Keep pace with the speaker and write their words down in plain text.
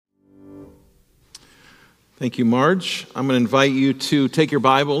Thank you, Marge. I'm going to invite you to take your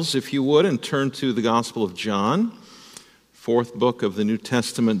Bibles, if you would, and turn to the Gospel of John, fourth book of the New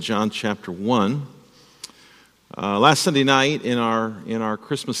Testament, John chapter 1. Last Sunday night in our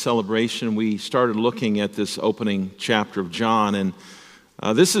Christmas celebration, we started looking at this opening chapter of John, and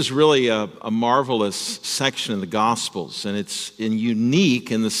this is really a marvelous section in the Gospels, and it's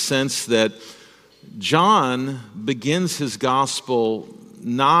unique in the sense that John begins his Gospel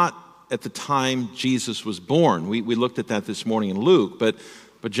not at the time Jesus was born. We looked at that this morning in Luke, but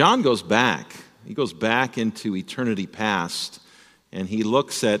John goes back. He goes back into eternity past, and he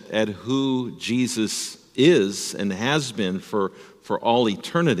looks at who Jesus is and has been for all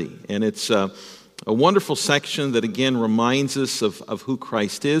eternity. And it's a wonderful section that, again, reminds us of who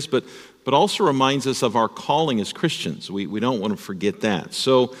Christ is, but also reminds us of our calling as Christians. We don't want to forget that.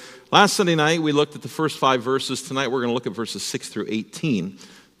 So last Sunday night, we looked at the first 5 verses. Tonight, we're going to look at verses 6 through 18.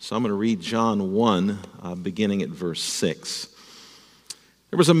 So I'm going to read John 1, beginning at verse 6.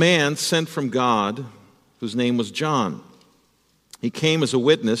 There was a man sent from God whose name was John. He came as a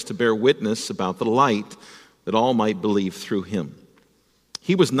witness to bear witness about the light, that all might believe through him.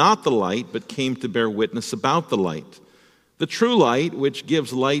 He was not the light, but came to bear witness about the light. The true light, which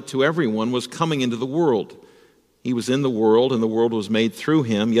gives light to everyone, was coming into the world. He was in the world, and the world was made through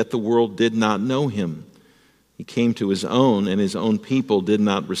him, yet the world did not know him. He came to his own, and his own people did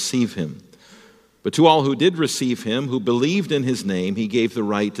not receive him. But to all who did receive him, who believed in his name, he gave the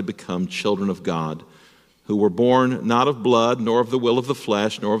right to become children of God, who were born not of blood, nor of the will of the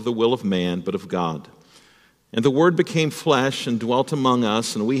flesh, nor of the will of man, but of God. And the Word became flesh and dwelt among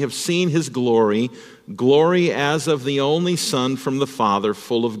us, and we have seen his glory, glory as of the only Son from the Father,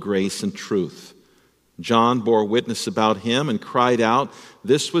 full of grace and truth. John bore witness about him and cried out,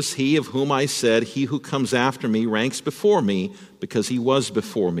 "This was he of whom I said, 'He who comes after me ranks before me, because he was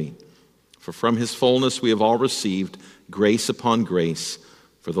before me.' For from his fullness we have all received grace upon grace.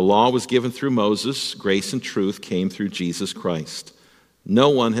 For the law was given through Moses, grace and truth came through Jesus Christ. No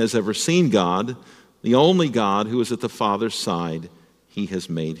one has ever seen God, the only God who is at the Father's side. He has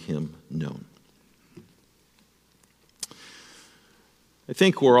made him known." I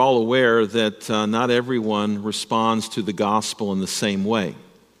think we're all aware that not everyone responds to the gospel in the same way.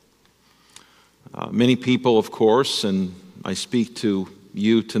 Many people, of course, and I speak to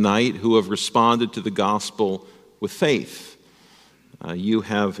you tonight, who have responded to the gospel with faith. You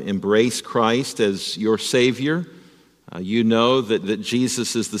have embraced Christ as your Savior. You know that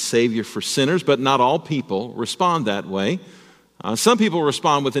Jesus is the Savior for sinners, but not all people respond that way. Some people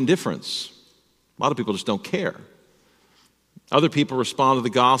respond with indifference. A lot of people just don't care. Other people respond to the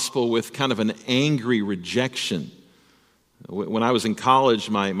gospel with kind of an angry rejection. When I was in college,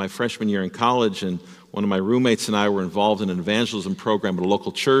 my freshman year in college, and one of my roommates and I were involved in an evangelism program at a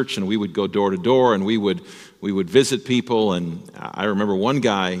local church, and we would go door to door, and we would visit people. And I remember one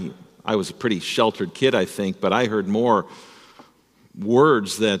guy, I was a pretty sheltered kid, I think, but I heard more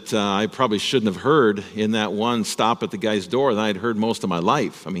words that I probably shouldn't have heard in that one stop at the guy's door than I'd heard most of my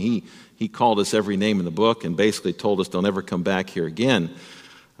life. I mean, he called us every name in the book and basically told us, "Don't ever come back here again."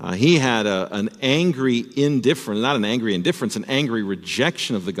 He had an angry indifference, not an angry indifference, an angry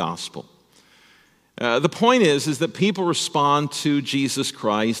rejection of the gospel. The point is that people respond to Jesus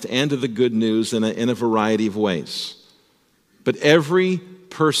Christ and to the good news in a variety of ways. But every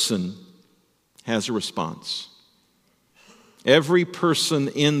person has a response. Every person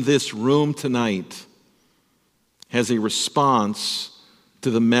in this room tonight has a response to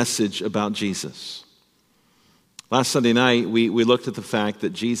the message about Jesus. Last Sunday night, we looked at the fact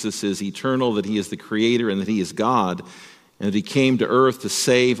that Jesus is eternal, that he is the creator, and that he is God, and that he came to earth to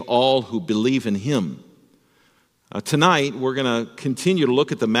save all who believe in him. Tonight, we're going to continue to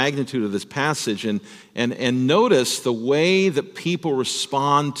look at the magnitude of this passage and notice the way that people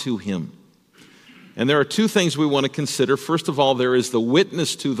respond to him. And there are 2 things we want to consider. First of all, there is the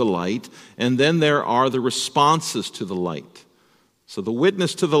witness to the light, and then there are the responses to the light. So the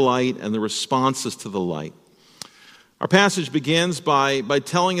witness to the light and the responses to the light. Our passage begins by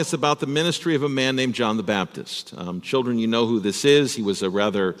telling us about the ministry of a man named John the Baptist. Children, you know who this is. He was a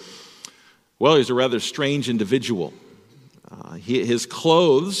rather strange individual. His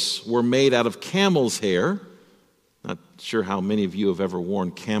clothes were made out of camel's hair. Not sure how many of you have ever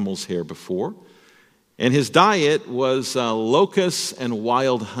worn camel's hair before. And his diet was locusts and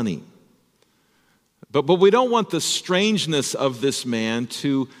wild honey. But we don't want the strangeness of this man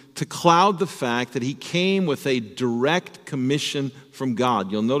to cloud the fact that he came with a direct commission from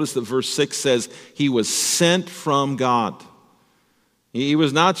God. You'll notice that verse 6 says he was sent from God. He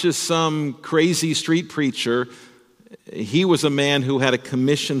was not just some crazy street preacher. He was a man who had a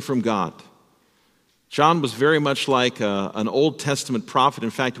commission from God. John was very much like an Old Testament prophet.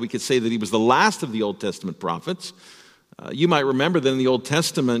 In fact, we could say that he was the last of the Old Testament prophets. You might remember that in the Old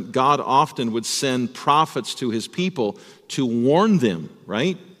Testament, God often would send prophets to his people to warn them,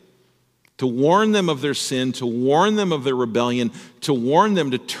 right? To warn them of their sin, to warn them of their rebellion, to warn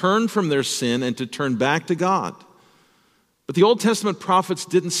them to turn from their sin and to turn back to God. But the Old Testament prophets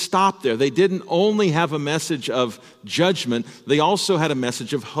didn't stop there. They didn't only have a message of judgment, they also had a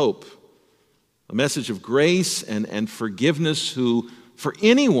message of hope. A message of grace and forgiveness for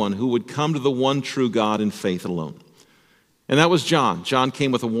anyone who would come to the one true God in faith alone. And that was John. John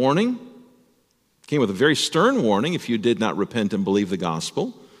came with a warning, came with a very stern warning if you did not repent and believe the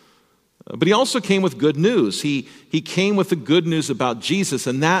gospel. But he also came with good news. He came with the good news about Jesus,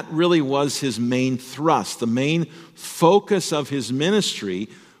 and that really was his main thrust. The main focus of his ministry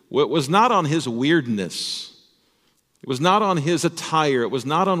was not on his weirdness. It was not on his attire. It was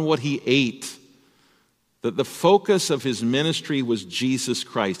not on what he ate. The focus of his ministry was Jesus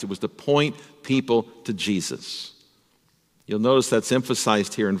Christ. It was to point people to Jesus. You'll notice that's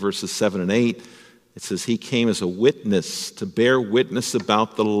emphasized here in verses 7 and 8. It says, he came as a witness to bear witness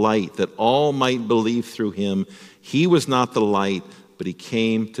about the light, that all might believe through him. He was not the light, but he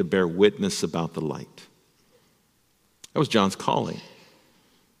came to bear witness about the light. That was John's calling.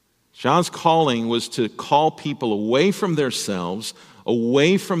 John's calling was to call people away from themselves,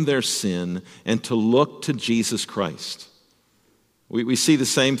 away from their sin, and to look to Jesus Christ. We see the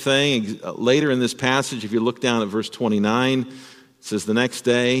same thing later in this passage. If you look down at verse 29, it says, the next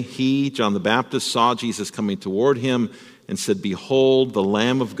day he, John the Baptist, saw Jesus coming toward him and said, behold, the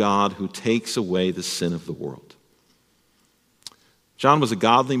Lamb of God who takes away the sin of the world. John was a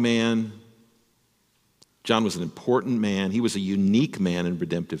godly man. John was an important man. He was a unique man in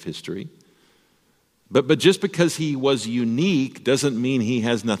redemptive history. But just because he was unique doesn't mean he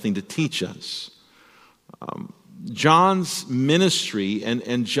has nothing to teach us. John's ministry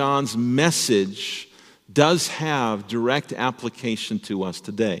and John's message does have direct application to us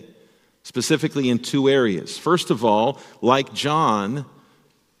today, specifically in two areas. First of all, like John,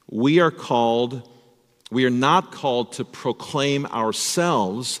 we are not called to proclaim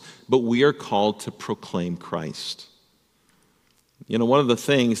ourselves, but we are called to proclaim Christ. You know, one of the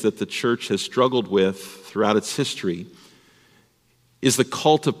things that the church has struggled with throughout its history is the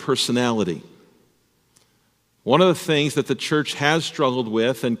cult of personality. One of the things that the church has struggled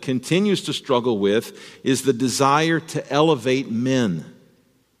with and continues to struggle with is the desire to elevate men.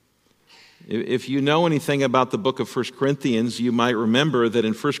 If you know anything about the book of 1 Corinthians, you might remember that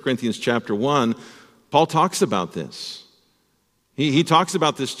in 1 Corinthians chapter 1, Paul talks about this. He talks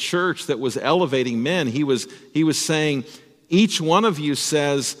about this church that was elevating men. He was saying, each one of you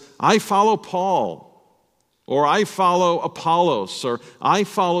says, I follow Paul, or I follow Apollos, or I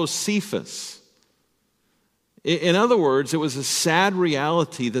follow Cephas. In other words, it was a sad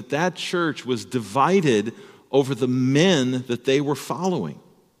reality that church was divided over the men that they were following.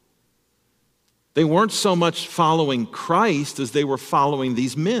 They weren't so much following Christ as they were following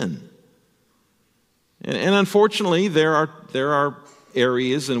these men. And unfortunately, there are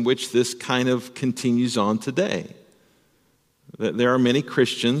areas in which this kind of continues on today. There are many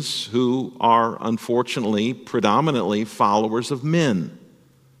Christians who are unfortunately predominantly followers of men.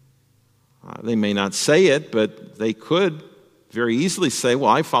 They may not say it, but they could very easily say, well,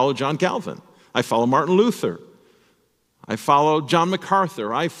 I follow John Calvin. I follow Martin Luther. I follow John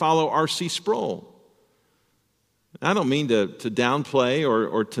MacArthur. I follow R.C. Sproul. I don't mean to downplay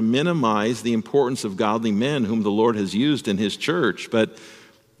or to minimize the importance of godly men whom the Lord has used in his church, but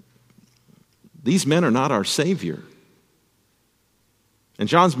these men are not our Savior. And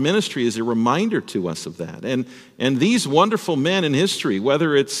John's ministry is a reminder to us of that. And these wonderful men in history,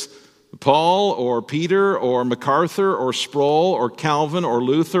 whether it's Paul or Peter or MacArthur or Sproul or Calvin or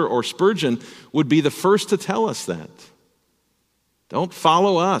Luther or Spurgeon, would be the first to tell us that. Don't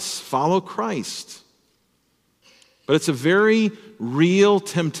follow us, follow Christ. But it's a very real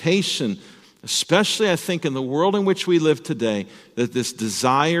temptation, especially I think in the world in which we live today, that this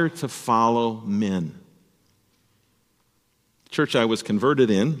desire to follow men. The church I was converted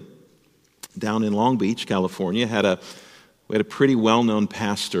in, down in Long Beach, California, we had a pretty well-known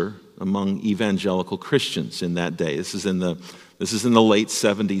pastor among evangelical Christians in that day. This is in the late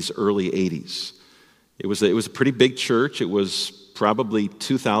 70s, early 80s. It was a pretty big church. It was probably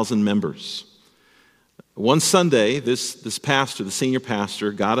 2,000 members. One Sunday, this pastor, the senior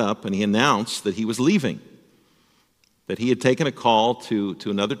pastor, got up and he announced that he was leaving, that he had taken a call to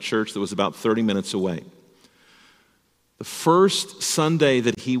another church that was about 30 minutes away. The first Sunday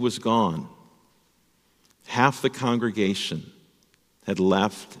that he was gone, half the congregation had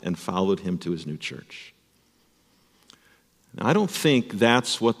left and followed him to his new church. Now, I don't think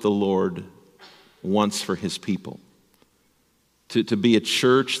that's what the Lord wants for his people, to be a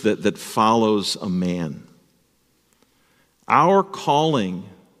church that follows a man. Our calling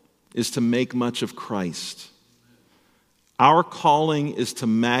is to make much of Christ. Our calling is to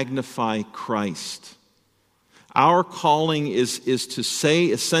magnify Christ. Our calling is to say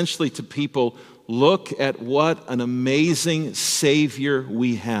essentially to people, look at what an amazing Savior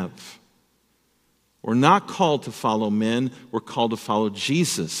we have. We're not called to follow men, we're called to follow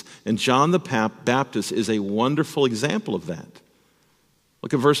Jesus. And John the Baptist is a wonderful example of that.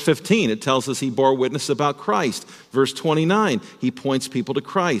 Look at verse 15. It tells us he bore witness about Christ. Verse 29, he points people to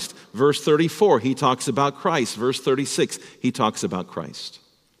Christ. Verse 34, he talks about Christ. Verse 36, he talks about Christ.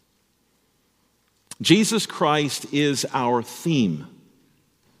 Jesus Christ is our theme.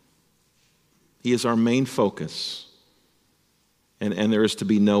 He is our main focus. And there is to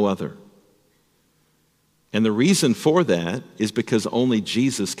be no other. And the reason for that is because only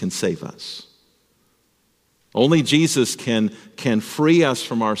Jesus can save us. Only Jesus can free us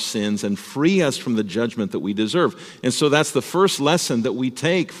from our sins and free us from the judgment that we deserve. And so that's the first lesson that we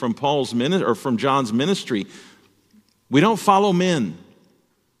take from from John's ministry. We don't follow men.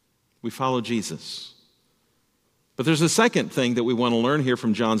 We follow Jesus. But there's a second thing that we want to learn here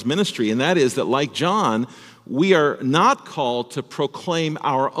from John's ministry, and that is that like John, we are not called to proclaim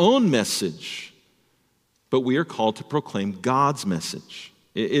our own message, but we are called to proclaim God's message.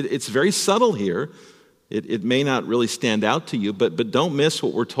 It's very subtle here. It may not really stand out to you, but don't miss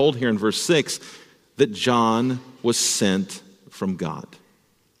what we're told here in verse 6, that John was sent from God.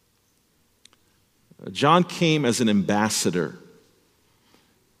 John came as an ambassador.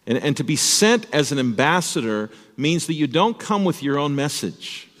 And to be sent as an ambassador means that you don't come with your own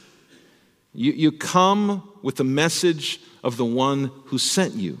message. You come with the message of the one who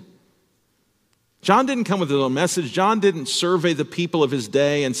sent you. John didn't come with his own message. John didn't survey the people of his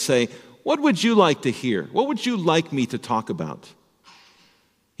day and say, what would you like to hear? What would you like me to talk about?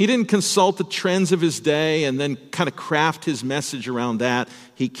 He didn't consult the trends of his day and then kind of craft his message around that.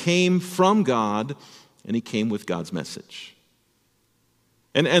 He came from God, and he came with God's message.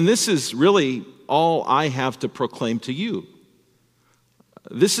 And this is really all I have to proclaim to you.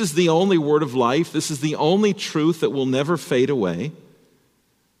 This is the only word of life. This is the only truth that will never fade away.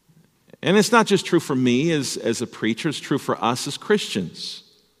 And it's not just true for me as a preacher, it's true for us as Christians.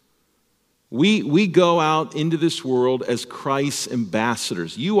 We go out into this world as Christ's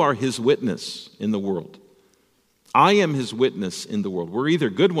ambassadors. You are his witness in the world. I am his witness in the world. We're either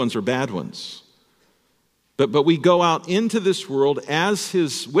good ones or bad ones. But we go out into this world as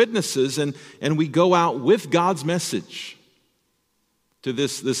his witnesses, and we go out with God's message to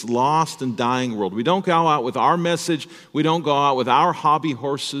this lost and dying world. We don't go out with our message. We don't go out with our hobby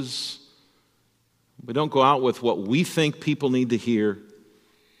horses. We don't go out with what we think people need to hear.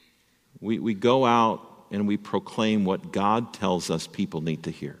 We go out and we proclaim what God tells us people need to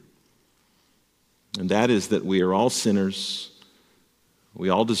hear. And that is that we are all sinners. We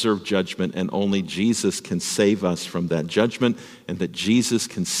all deserve judgment, and only Jesus can save us from that judgment, and that Jesus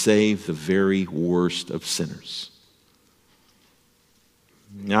can save the very worst of sinners.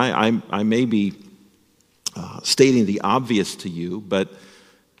 Now, I may be stating the obvious to you, but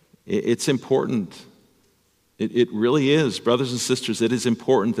it's important. It really is, brothers and sisters, it is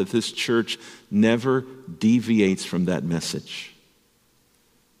important that this church never deviates from that message.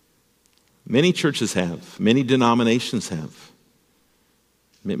 Many churches have, many denominations have.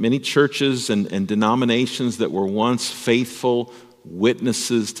 Many churches and denominations that were once faithful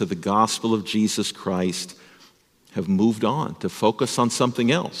witnesses to the gospel of Jesus Christ have moved on to focus on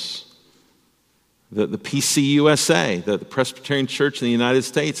something else. The PCUSA, the Presbyterian Church in the United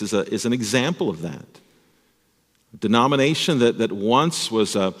States, is an example of that. A denomination that once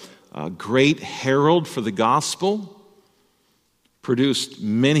was a great herald for the gospel, produced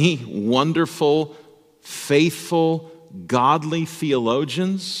many wonderful, faithful, godly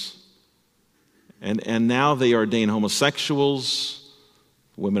theologians, and now they ordain homosexuals,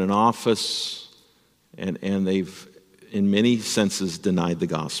 women in office, and they've, in many senses, denied the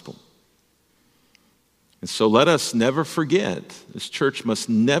gospel. And so let us never forget, this church must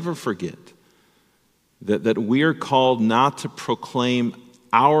never forget, that we are called not to proclaim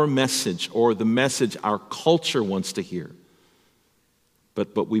our message or the message our culture wants to hear,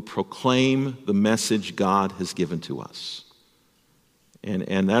 but we proclaim the message God has given to us.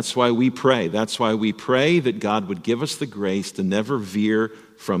 And that's why we pray. That's why we pray that God would give us the grace to never veer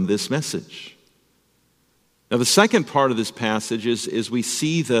from this message. Now, the second part of this passage is we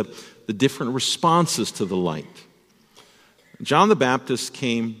see the different responses to the light. John the Baptist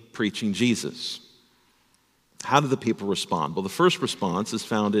came preaching Jesus. How did the people respond? Well, the first response is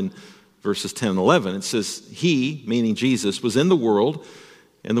found in verses 10 and 11. It says, he, meaning Jesus, was in the world,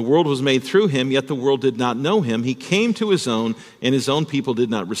 and the world was made through him, yet the world did not know him. He came to his own, and his own people did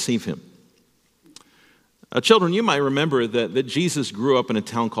not receive him. Children, you might remember that Jesus grew up in a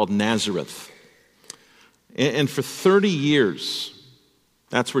town called Nazareth. And for 30 years,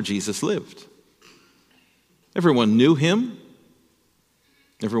 that's where Jesus lived. Everyone knew him.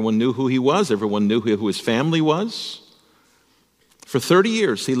 Everyone knew who he was. Everyone knew who his family was. For 30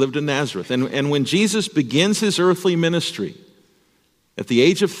 years, he lived in Nazareth. And when Jesus begins his earthly ministry, at the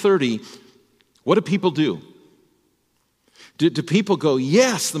age of 30, what do people do? Do people go,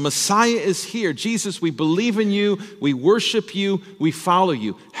 yes, the Messiah is here. Jesus, we believe in you. We worship you. We follow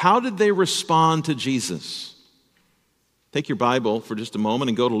you. How did they respond to Jesus? Take your Bible for just a moment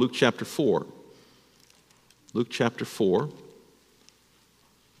and go to Luke chapter 4. Luke chapter 4.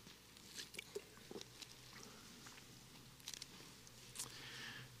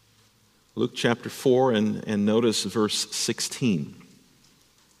 Luke chapter 4 and notice verse 16.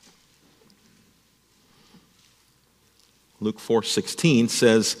 Luke 4:16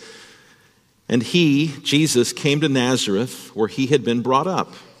 says, and he, Jesus, came to Nazareth where he had been brought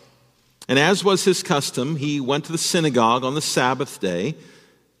up. And as was his custom, he went to the synagogue on the Sabbath day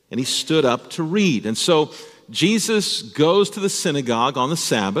and he stood up to read. And so Jesus goes to the synagogue on the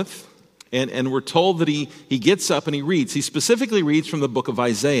Sabbath. And we're told that he gets up and he reads. He specifically reads from the book of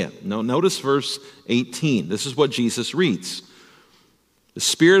Isaiah. Now, notice verse 18. This is what Jesus reads. The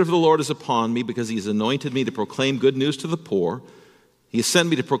Spirit of the Lord is upon me because he has anointed me to proclaim good news to the poor. He has sent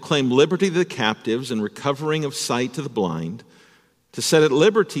me to proclaim liberty to the captives and recovering of sight to the blind, to set at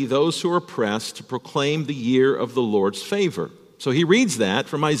liberty those who are oppressed, to proclaim the year of the Lord's favor. So he reads that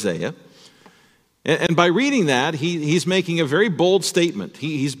from Isaiah. And by reading that, he's making a very bold statement.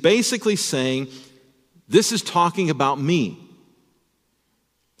 He's basically saying, this is talking about me.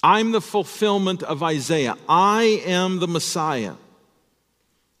 I'm the fulfillment of Isaiah. I am the Messiah.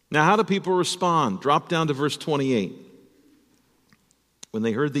 Now, how do people respond? Drop down to verse 28. When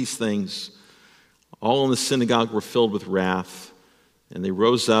they heard these things, all in the synagogue were filled with wrath, and they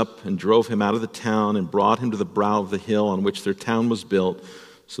rose up and drove him out of the town and brought him to the brow of the hill on which their town was built,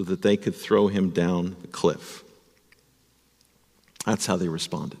 so that they could throw him down the cliff. That's how they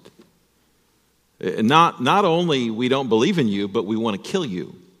responded. Not only we don't believe in you, but we want to kill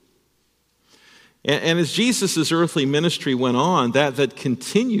you. And as Jesus' earthly ministry went on, that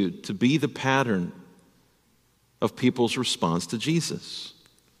continued to be the pattern of people's response to Jesus.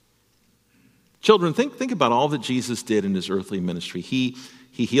 Children, think about all that Jesus did in his earthly ministry. He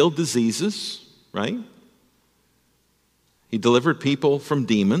healed diseases, right? He delivered people from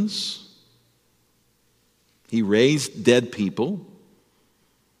demons. He raised dead people.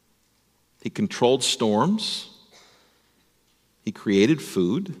 He controlled storms. He created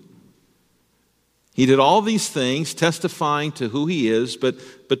food. He did all these things testifying to who he is, but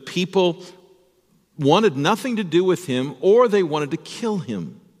people wanted nothing to do with him, or they wanted to kill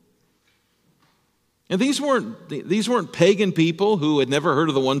him. And these weren't pagan people who had never heard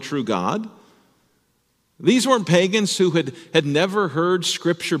of the one true God. These weren't pagans who had never heard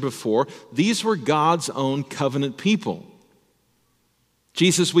Scripture before. These were God's own covenant people.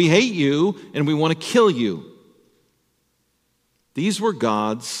 Jesus, we hate you and we want to kill you. These were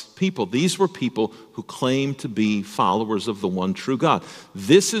God's people. These were people who claimed to be followers of the one true God.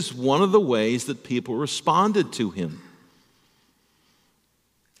 This is one of the ways that people responded to him.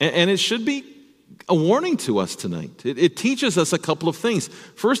 And it should be a warning to us tonight. It teaches us a couple of things.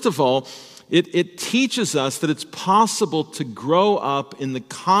 First of all, it teaches us that it's possible to grow up in the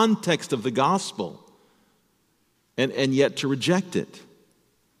context of the gospel and yet to reject it.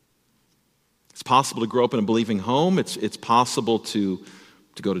 It's possible to grow up in a believing home. It's possible to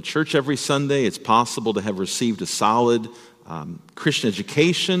go to church every Sunday. It's possible to have received a solid Christian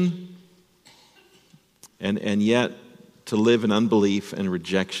education and yet to live in unbelief and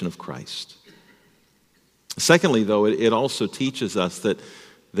rejection of Christ. Secondly, though, it also teaches us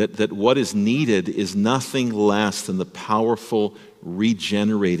that what is needed is nothing less than the powerful,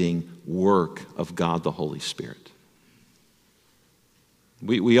 regenerating work of God the Holy Spirit.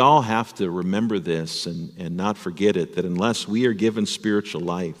 We all have to remember this and not forget it, that unless we are given spiritual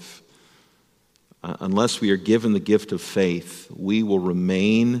life, unless we are given the gift of faith, we will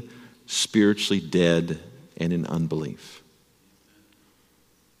remain spiritually dead and in unbelief.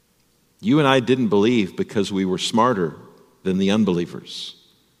 You and I didn't believe because we were smarter than the unbelievers.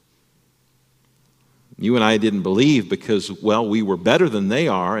 You and I didn't believe because, well, we were better than they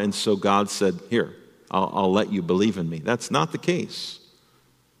are, and so God said, here, I'll let you believe in me. That's not the case.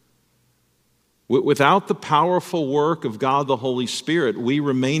 Without the powerful work of God the Holy Spirit, we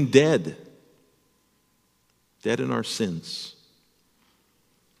remain dead. Dead in our sins.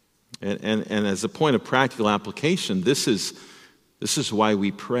 And as a point of practical application, this is why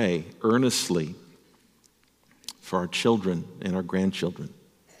we pray earnestly for our children and our grandchildren.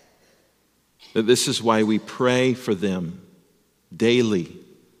 This is why we pray for them daily,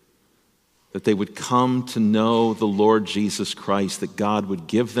 that they would come to know the Lord Jesus Christ, that God would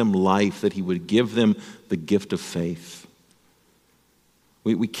give them life, that he would give them the gift of faith.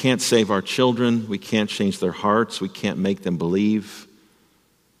 We can't save our children. We can't change their hearts. We can't make them believe.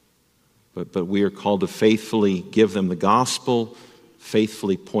 But we are called to faithfully give them the gospel,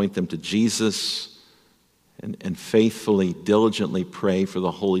 faithfully point them to Jesus, and faithfully, diligently pray for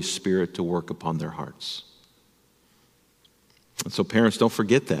the Holy Spirit to work upon their hearts. And so parents, don't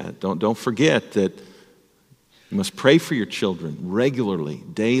forget that. Don't forget that you must pray for your children regularly,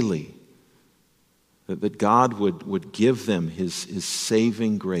 daily, that God would give them his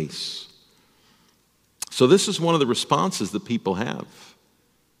saving grace. So this is one of the responses that people have.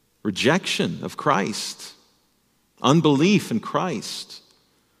 Rejection of Christ, unbelief in Christ.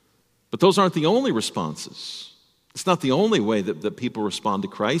 But those aren't the only responses. It's not the only way that people respond to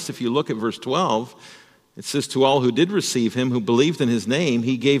Christ. If you look at verse 12, it says, to all who did receive him, who believed in his name,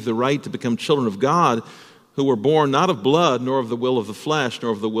 he gave the right to become children of God, who were born not of blood, nor of the will of the flesh,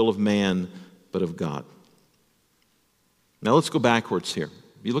 nor of the will of man, but of God. Now let's go backwards here.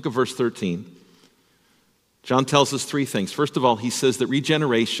 If you look at verse 13, John tells us three things. First of all, he says that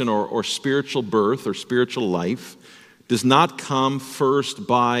regeneration or spiritual birth or spiritual life does not come first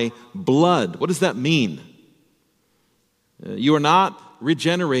by blood. What does that mean? You are not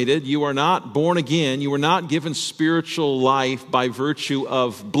regenerated. You are not born again. You are not given spiritual life by virtue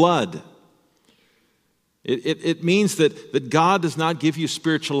of blood. It means that God does not give you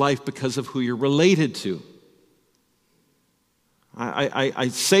spiritual life because of who you're related to. I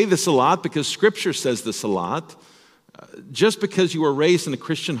say this a lot because Scripture says this a lot. Just because you were raised in a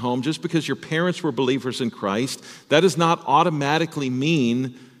Christian home, just because your parents were believers in Christ, that does not automatically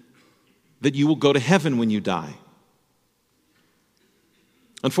mean that you will go to heaven when you die.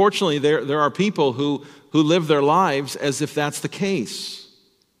 Unfortunately, there are people who live their lives as if that's the case.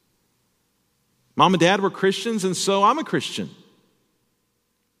 Mom and Dad were Christians, and so I'm a Christian.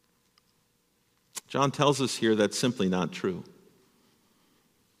 John tells us here that's simply not true.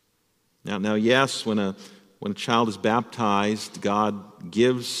 Now, yes, when a child is baptized, God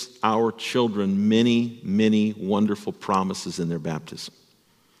gives our children many, many wonderful promises in their baptism.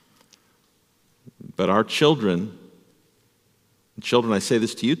 But our children, I say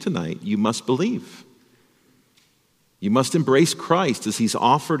this to you tonight, you must believe. You must embrace Christ as he's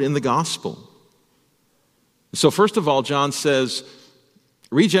offered in the gospel. So first of all, John says,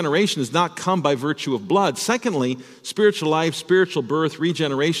 regeneration does not come by virtue of blood. Secondly, spiritual life, spiritual birth,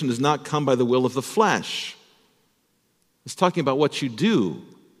 regeneration does not come by the will of the flesh. It's talking about what you do.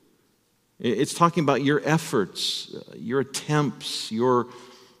 It's talking about your efforts, your attempts, your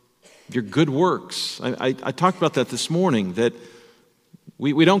good works. I talked about that this morning, that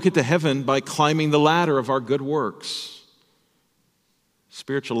we don't get to heaven by climbing the ladder of our good works.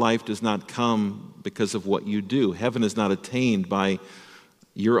 Spiritual life does not come because of what you do. Heaven is not attained by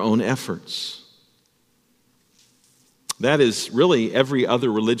your own efforts. That is really every other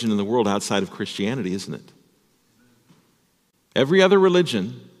religion in the world outside of Christianity, isn't it? Every other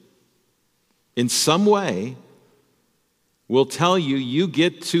religion, in some way, will tell you you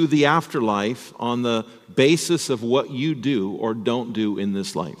get to the afterlife on the basis of what you do or don't do in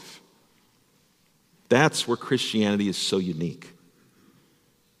this life. That's where Christianity is so unique.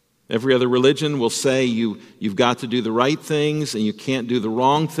 Every other religion will say you've got to do the right things and you can't do the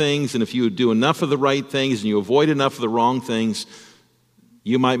wrong things, and if you do enough of the right things and you avoid enough of the wrong things,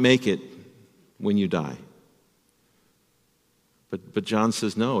 you might make it when you die. But John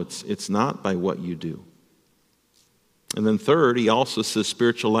says, no, it's not by what you do. And then third, he also says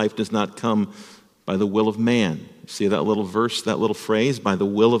spiritual life does not come by the will of man. See that little verse, that little phrase, by the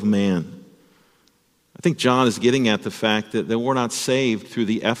will of man. I think John is getting at the fact that we're not saved through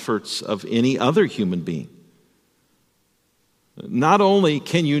the efforts of any other human being. Not only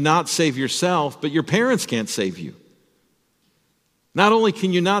can you not save yourself, but your parents can't save you. Not only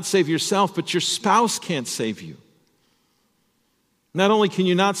can you not save yourself, but your spouse can't save you. Not only can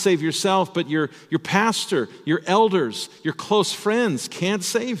you not save yourself, but your pastor, your elders, your close friends can't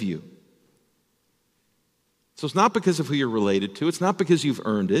save you. So it's not because of who you're related to. It's not because you've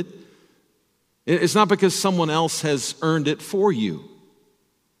earned it. It's not because someone else has earned it for you.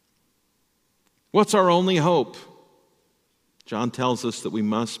 What's our only hope? John tells us that we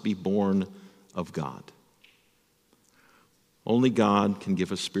must be born of God. Only God can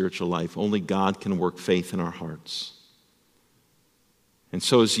give us spiritual life. Only God can work faith in our hearts. And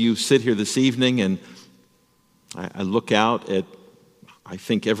so as you sit here this evening and I look out at, I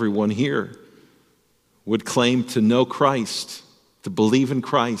think everyone here would claim to know Christ, to believe in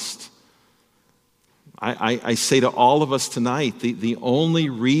Christ. I say to all of us tonight, the only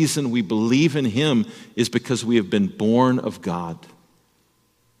reason we believe in Him is because we have been born of God.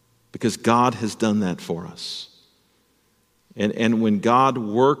 Because God has done that for us. And when God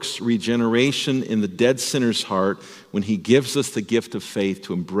works regeneration in the dead sinner's heart, when He gives us the gift of faith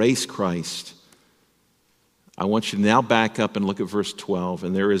to embrace Christ, I want you to now back up and look at verse 12,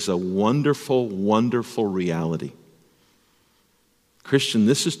 and there is a wonderful, wonderful reality. Christian,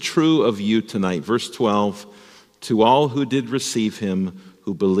 this is true of you tonight. Verse 12, to all who did receive Him,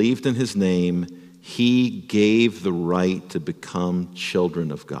 who believed in His name, He gave the right to become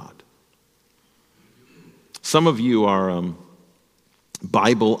children of God. Some of you are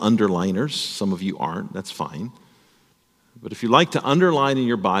Bible underliners. Some of you aren't. That's fine. But if you like to underline in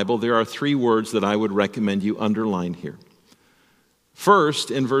your Bible, there are 3 words that I would recommend you underline here.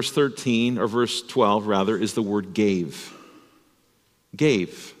 First, in verse 13, or verse 12 rather, is the word gave.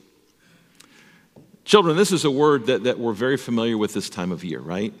 Gave. Children, this is a word that we're very familiar with this time of year,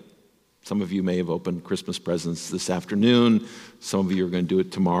 right? Some of you may have opened Christmas presents this afternoon. Some of you are going to do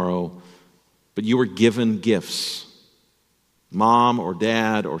it tomorrow. But you were given gifts. Mom or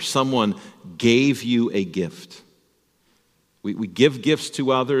dad or someone gave you a gift. We give gifts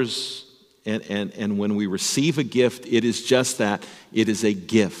to others, and when we receive a gift, it is just that. It is a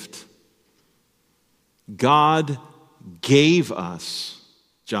gift. God gave us,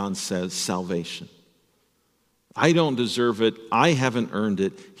 John says, salvation. I don't deserve it. I haven't earned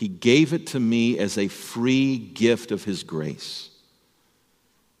it. He gave it to me as a free gift of His grace.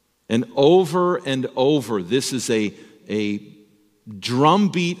 And over, this is a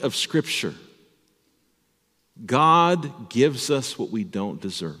drumbeat of Scripture. God gives us what we don't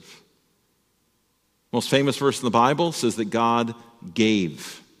deserve. Most famous verse in the Bible says that God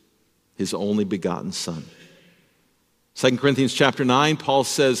gave His only begotten Son. 2 Corinthians chapter 9, Paul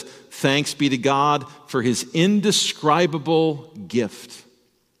says, thanks be to God for His indescribable gift.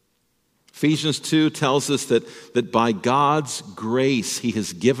 Ephesians 2 tells us that by God's grace, He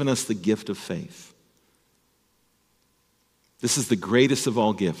has given us the gift of faith. This is the greatest of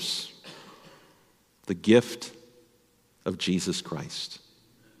all gifts, the gift of Jesus Christ.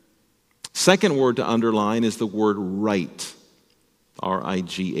 Second word to underline is the word right,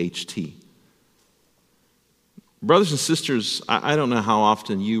 R-I-G-H-T. Brothers and sisters, I don't know how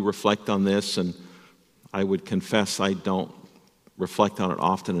often you reflect on this, and I would confess I don't reflect on it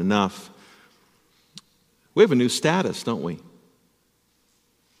often enough. We have a new status, don't we?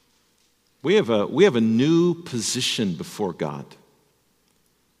 We have a new position before God.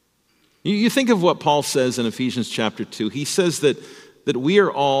 You think of what Paul says in Ephesians chapter 2. He says that we are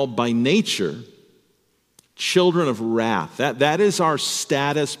all by nature children of wrath. That is our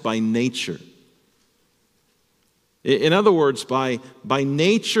status by nature. In other words, by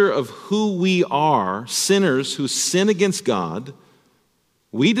nature of who we are, sinners who sin against God,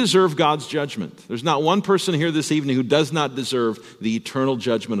 we deserve God's judgment. There's not one person here this evening who does not deserve the eternal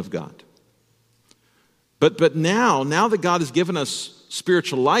judgment of God. But now that God has given us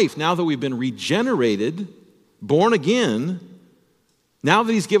spiritual life, now that we've been regenerated, born again, now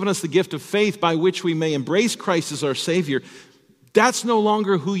that He's given us the gift of faith by which we may embrace Christ as our Savior, that's no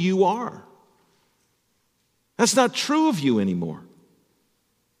longer who you are. That's not true of you anymore.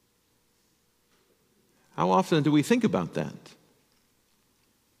 How often do we think about that?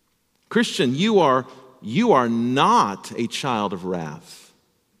 Christian, you are not a child of wrath.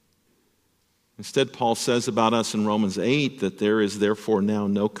 Instead, Paul says about us in Romans 8 that there is therefore now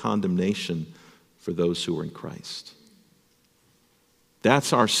no condemnation for those who are in Christ.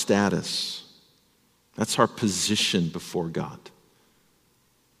 That's our status. That's our position before God.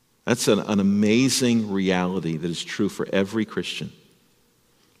 That's an amazing reality that is true for every Christian.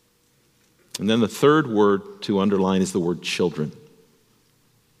 And then the third word to underline is the word children.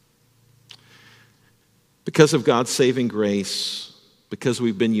 Because of God's saving grace, because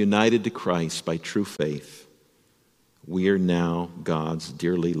we've been united to Christ by true faith, we are now God's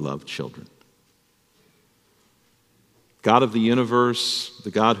dearly loved children. God of the universe,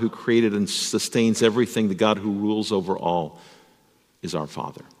 the God who created and sustains everything, the God who rules over all, is our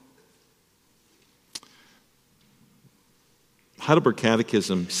Father. Heidelberg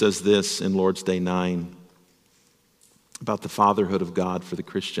Catechism says this in Lord's Day 9 about the fatherhood of God for the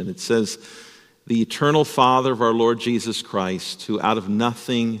Christian. It says, the eternal Father of our Lord Jesus Christ, who out of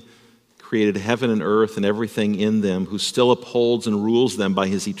nothing created heaven and earth and everything in them, who still upholds and rules them by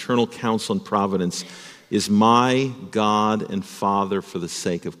his eternal counsel and providence, is my God and Father for the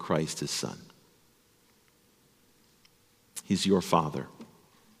sake of Christ his Son. He's your Father.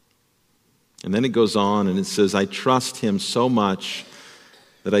 And then it goes on and it says, I trust him so much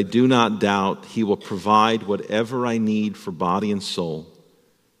that I do not doubt he will provide whatever I need for body and soul,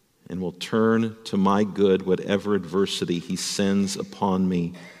 and will turn to my good whatever adversity he sends upon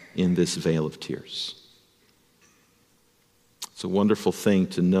me in this vale of tears. It's a wonderful thing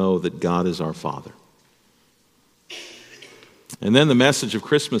to know that God is our Father. And then the message of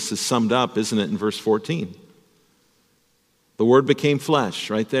Christmas is summed up, isn't it, in verse 14? The Word became flesh,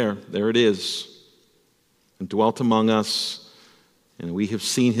 right there. There it is. And dwelt among us. And we have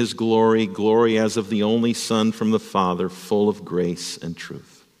seen his glory, glory as of the only Son from the Father, full of grace and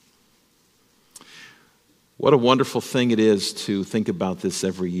truth. What a wonderful thing it is to think about this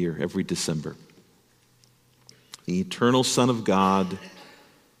every year, every December. The eternal Son of God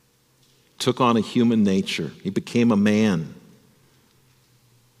took on a human nature. He became a man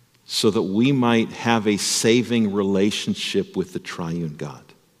so that we might have a saving relationship with the triune God.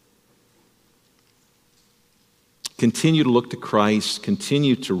 Continue to look to Christ.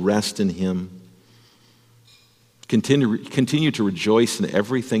 Continue to rest in him. Continue to rejoice in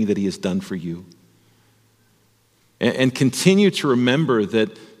everything that he has done for you. And continue to remember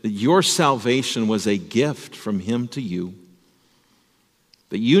that your salvation was a gift from him to you.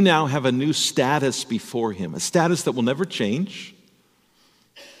 That you now have a new status before him, a status that will never change.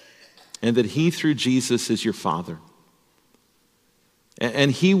 And that he, through Jesus, is your Father. And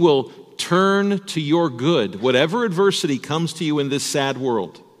he will turn to your good, whatever adversity comes to you in this sad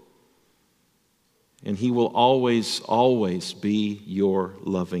world. And he will always, always be your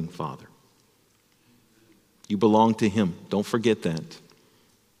loving Father. You belong to him. Don't forget that.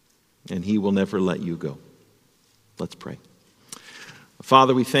 And he will never let you go. Let's pray.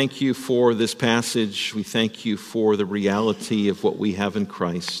 Father, we thank you for this passage. We thank you for the reality of what we have in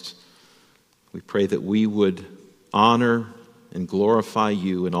Christ. We pray that we would honor and glorify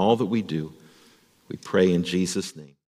you in all that we do. We pray in Jesus' name.